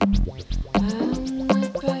And my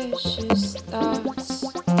precious thoughts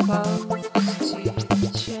close to your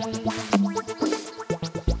chest.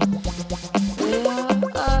 They are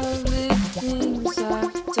all the things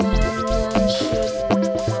I've done and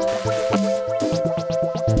shouldn't have.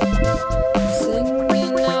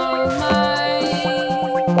 Singing all my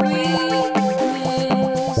weaknesses.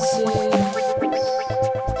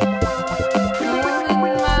 Holding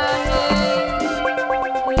my head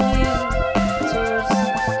towards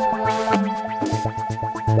the ground.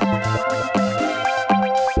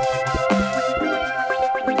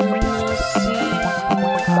 Then I'll see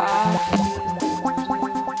you after.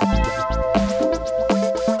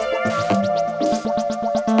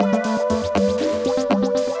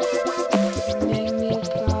 Make me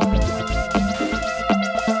cry.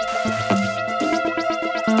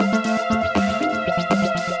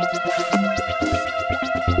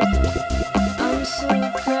 I'm so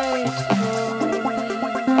grateful.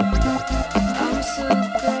 I'm so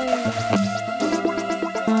grateful.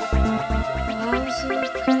 I'm so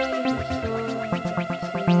grateful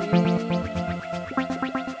for you.